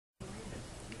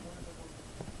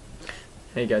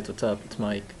Hey guys, what's up? It's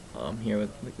Mike. Here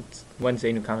with it's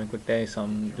Wednesday, new comic book day, so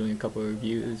I'm doing a couple of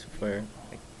reviews for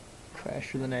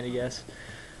Crash for the Night, I guess.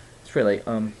 It's pretty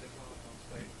late.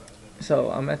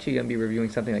 So I'm actually gonna be reviewing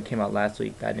something that came out last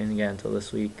week that I didn't get until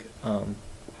this week.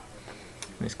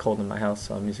 It's cold in my house,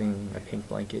 so I'm using my pink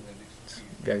blanket. It's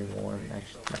very warm,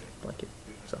 actually, my pink blanket.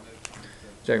 So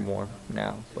it's very warm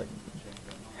now, but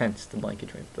hence the blanket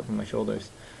draped over my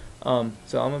shoulders. So I'm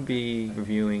gonna be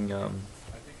reviewing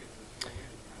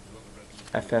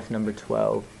FF number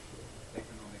 12,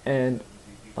 and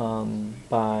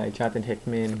by Jonathan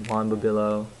Hickman, Juan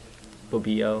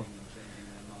Bobillo,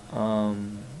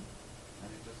 um,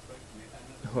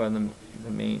 who are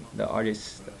the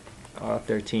artists,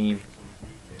 author team.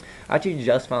 I actually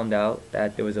just found out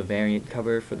that there was a variant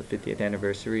cover for the 50th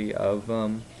anniversary of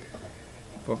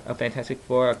for a Fantastic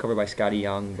Four, a cover by Scotty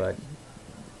Young, but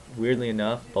weirdly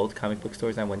enough, both comic book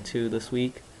stores I went to this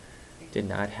week did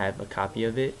not have a copy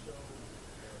of it.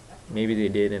 Maybe they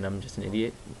did, and I'm just an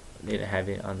idiot. They didn't have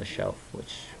it on the shelf,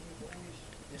 which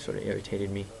sort of irritated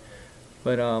me.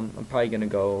 But I'm probably gonna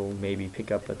go maybe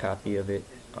pick up a copy of it,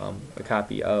 a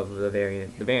copy of the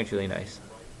variant. The variant's really nice.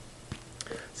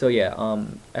 So yeah,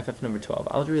 FF number 12.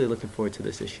 I was really looking forward to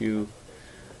this issue.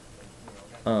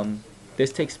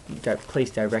 This takes place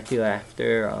directly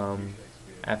after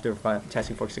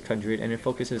Fantastic Four 600, and it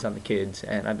focuses on the kids.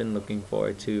 And I've been looking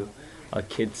forward to a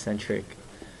kid-centric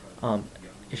um,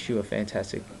 issue of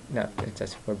not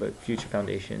Fantastic Four, but Future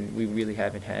Foundation. We really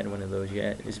haven't had one of those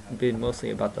yet. It's been mostly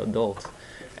about the adults,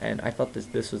 and I felt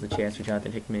this was a chance for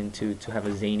Jonathan Hickman to have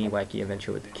a zany, wacky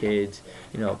adventure with the kids.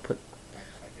 Put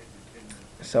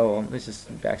so let's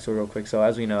just backstory real quick. So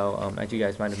as we know, as you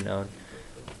guys might have known,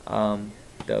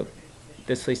 the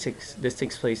this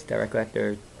takes place directly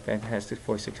after Fantastic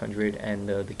Four 600, and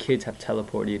the kids have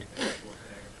teleported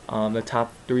the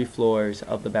top three floors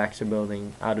of the Baxter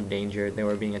building out of danger. They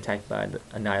were being attacked by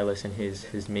Annihilus and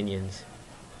his minions.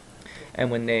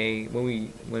 And when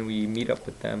we meet up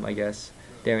with them, I guess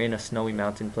they're in a snowy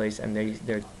mountain place, and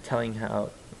they're saying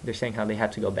how they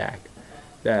had to go back.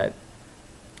 That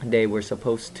they were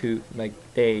supposed to, like,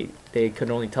 they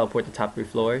could only teleport the top three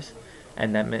floors,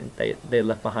 and that meant they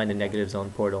left behind a negative zone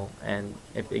portal, and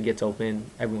if it gets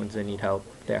open, everyone's gonna need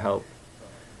their help.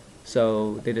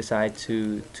 So they decide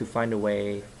to find a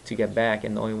way to get back,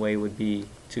 and the only way would be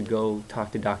to go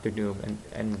talk to Doctor Doom,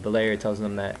 and Valeria tells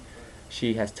them that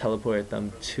she has teleported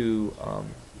them to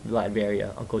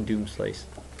Latveria, Uncle Doom's place.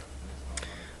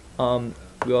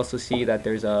 We also see that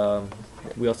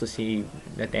we also see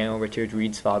Nathaniel Richards,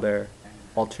 Reed's father,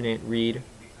 alternate Reed,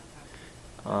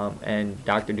 and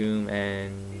Doctor Doom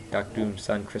and Doctor Doom's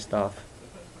son Christoph.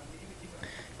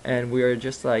 And we are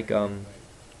just like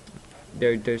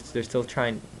they're still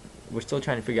trying. We're still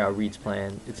trying to figure out Reed's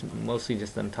plan. It's mostly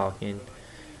just them talking.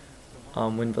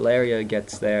 When Valeria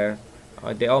gets there,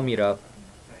 they all meet up,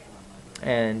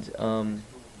 and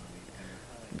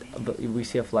we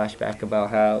see a flashback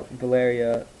about how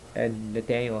Valeria and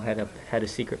Nathaniel had a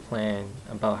secret plan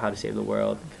about how to save the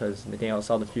world, because Nathaniel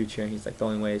saw the future, and he's like, the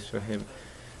only way is for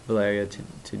Valeria,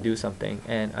 to do something.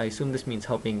 And I assume this means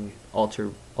helping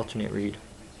alternate Reed.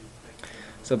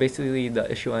 So basically,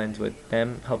 the issue ends with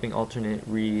them helping alternate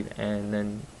Reed, and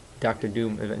then Doctor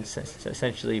Doom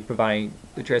essentially providing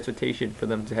the transportation for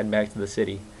them to head back to the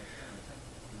city.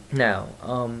 Now,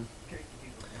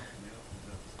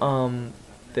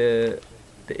 the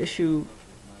issue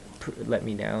let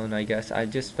me down, I guess. I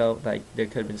just felt like there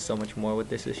could have been so much more with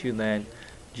this issue than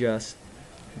just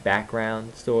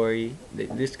background story.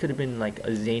 This could have been like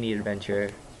a zany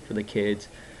adventure for the kids.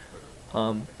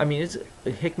 I mean,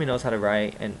 Hickman knows how to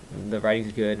write, and the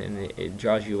writing's good, and it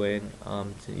draws you in.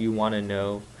 So you want to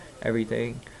know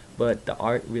everything, but the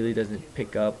art really doesn't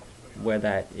pick up where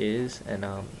that is, and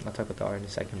I'll talk about the art in a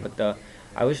second. But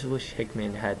I wish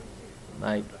Hickman had,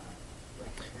 like,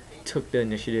 took the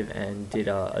initiative and did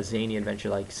a zany adventure,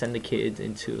 like send the kids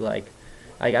into like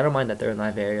I don't mind that they're in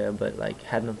live area, but like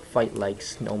have them fight like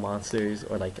snow monsters,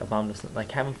 or like abominable,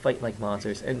 like have them fight like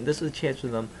monsters. And this was a chance for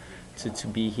them to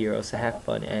be heroes, to have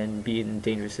fun and be in a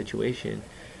dangerous situation.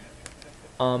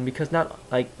 Because not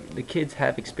like the kids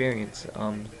have experience.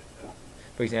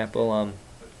 For example,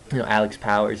 Alex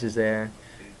Powers is there.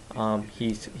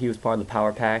 He was part of the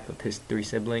Power Pack with his three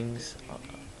siblings.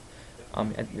 I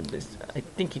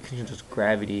think he controls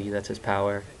gravity. That's his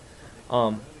power.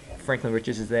 Franklin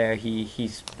Richards is there.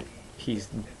 He's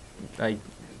like,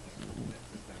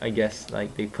 I guess,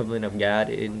 like the equivalent of God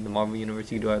in the Marvel universe.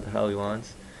 He can do whatever the hell he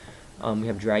wants. We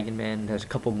have Dragon Man. There's a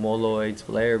couple Moloids.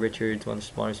 Valeria Richards, one of the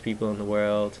smartest people in the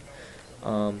world.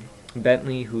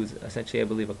 Bentley, who's essentially, I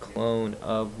believe, a clone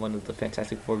of one of the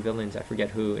Fantastic Four villains. I forget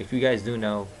who. If you guys do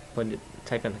know,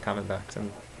 type in the comment box.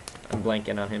 I'm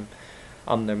blanking on him.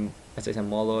 There, as I said,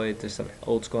 Moloid. There's some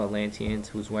old school Atlanteans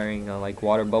who's wearing like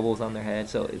water bubbles on their head.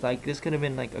 So it's like this could have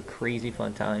been like a crazy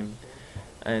fun time,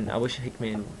 and I wish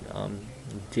Hickman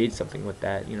did something with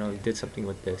that. Did something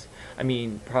with this. I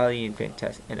mean, probably in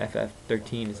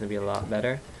FF13 is gonna be a lot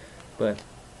better, but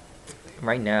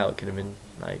right now it could have been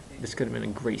like this could have been a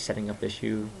great setting up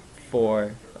issue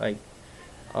for like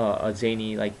a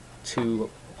zany like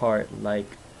 2-part like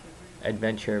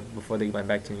adventure before they went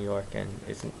back to New York, and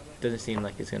it doesn't seem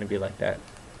like it's gonna be like that.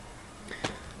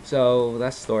 So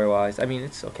that's story wise. I mean,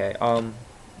 it's okay.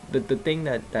 The thing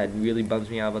that really bums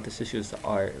me out about this issue is the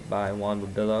art by Juan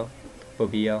Bobillo,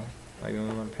 I really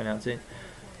want to pronounce it.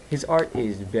 His art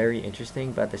is very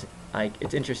interesting, but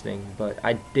it's interesting, but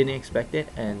I didn't expect it,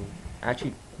 and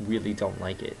actually really don't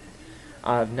like it.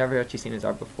 I've never actually seen his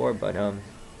art before, but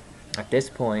at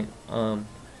this point, it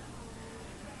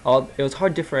was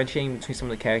hard differentiating between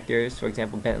some of the characters. For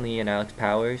example, Bentley and Alex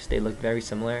Powers, they look very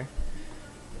similar.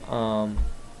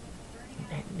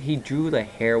 He drew the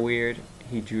hair weird.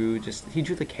 He drew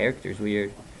the characters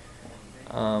weird.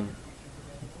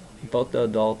 Both the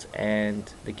adults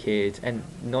and the kids, and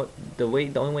the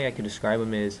only way I could describe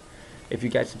them is, if you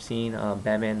guys have seen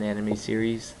Batman the anime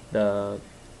series, when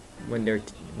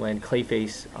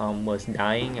Clayface was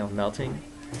dying and melting,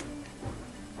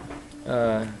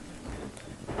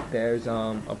 there's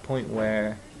a point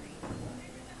where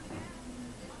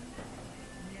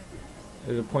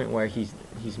he's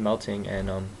melting,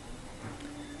 and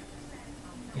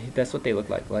that's what they look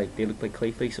like. Like, they look like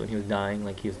Clayface when he was dying,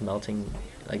 like he was melting.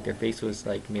 Like, their face was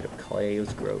like made of clay. It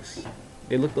was gross.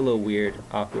 They looked a little weird,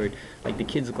 awkward. Like, the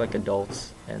kids look like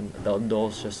adults, and the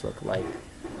adults just look like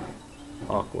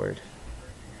awkward.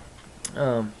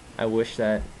 I wish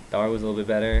that the art was a little bit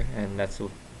better, and that's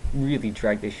what really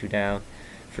dragged the issue down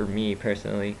for me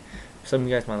personally. Some of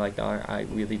you guys might like the art. I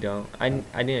really don't. I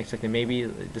didn't expect it. Maybe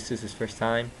this is his first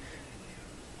time.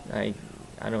 I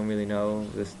don't really know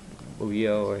this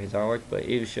Bobillo or his artwork, but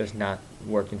it was just not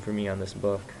working for me on this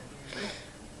book.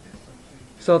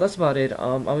 So that's about it.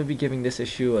 I'm gonna be giving this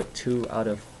issue a 2 out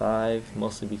of 5,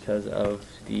 mostly because of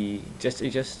it just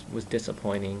was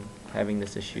disappointing having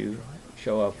this issue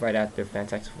show up right after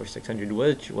Fantastic Four 600,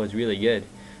 which was really good,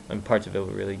 and parts of it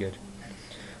were really good.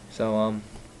 So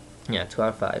yeah, 2 out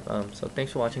of 5. So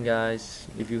thanks for watching, guys.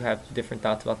 If you have different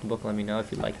thoughts about the book, let me know.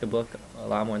 If you like the book a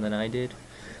lot more than I did,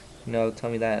 tell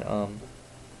me that.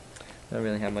 I don't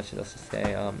really have much else to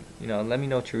say. Let me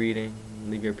know what you're reading.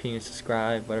 Leave your opinion,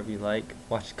 subscribe, whatever you like.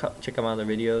 Check out my other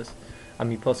videos. I'm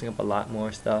gonna be posting up a lot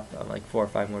more stuff. Like 4 or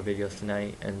 5 more videos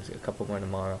tonight, and a couple more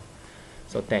tomorrow.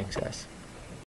 So thanks, guys.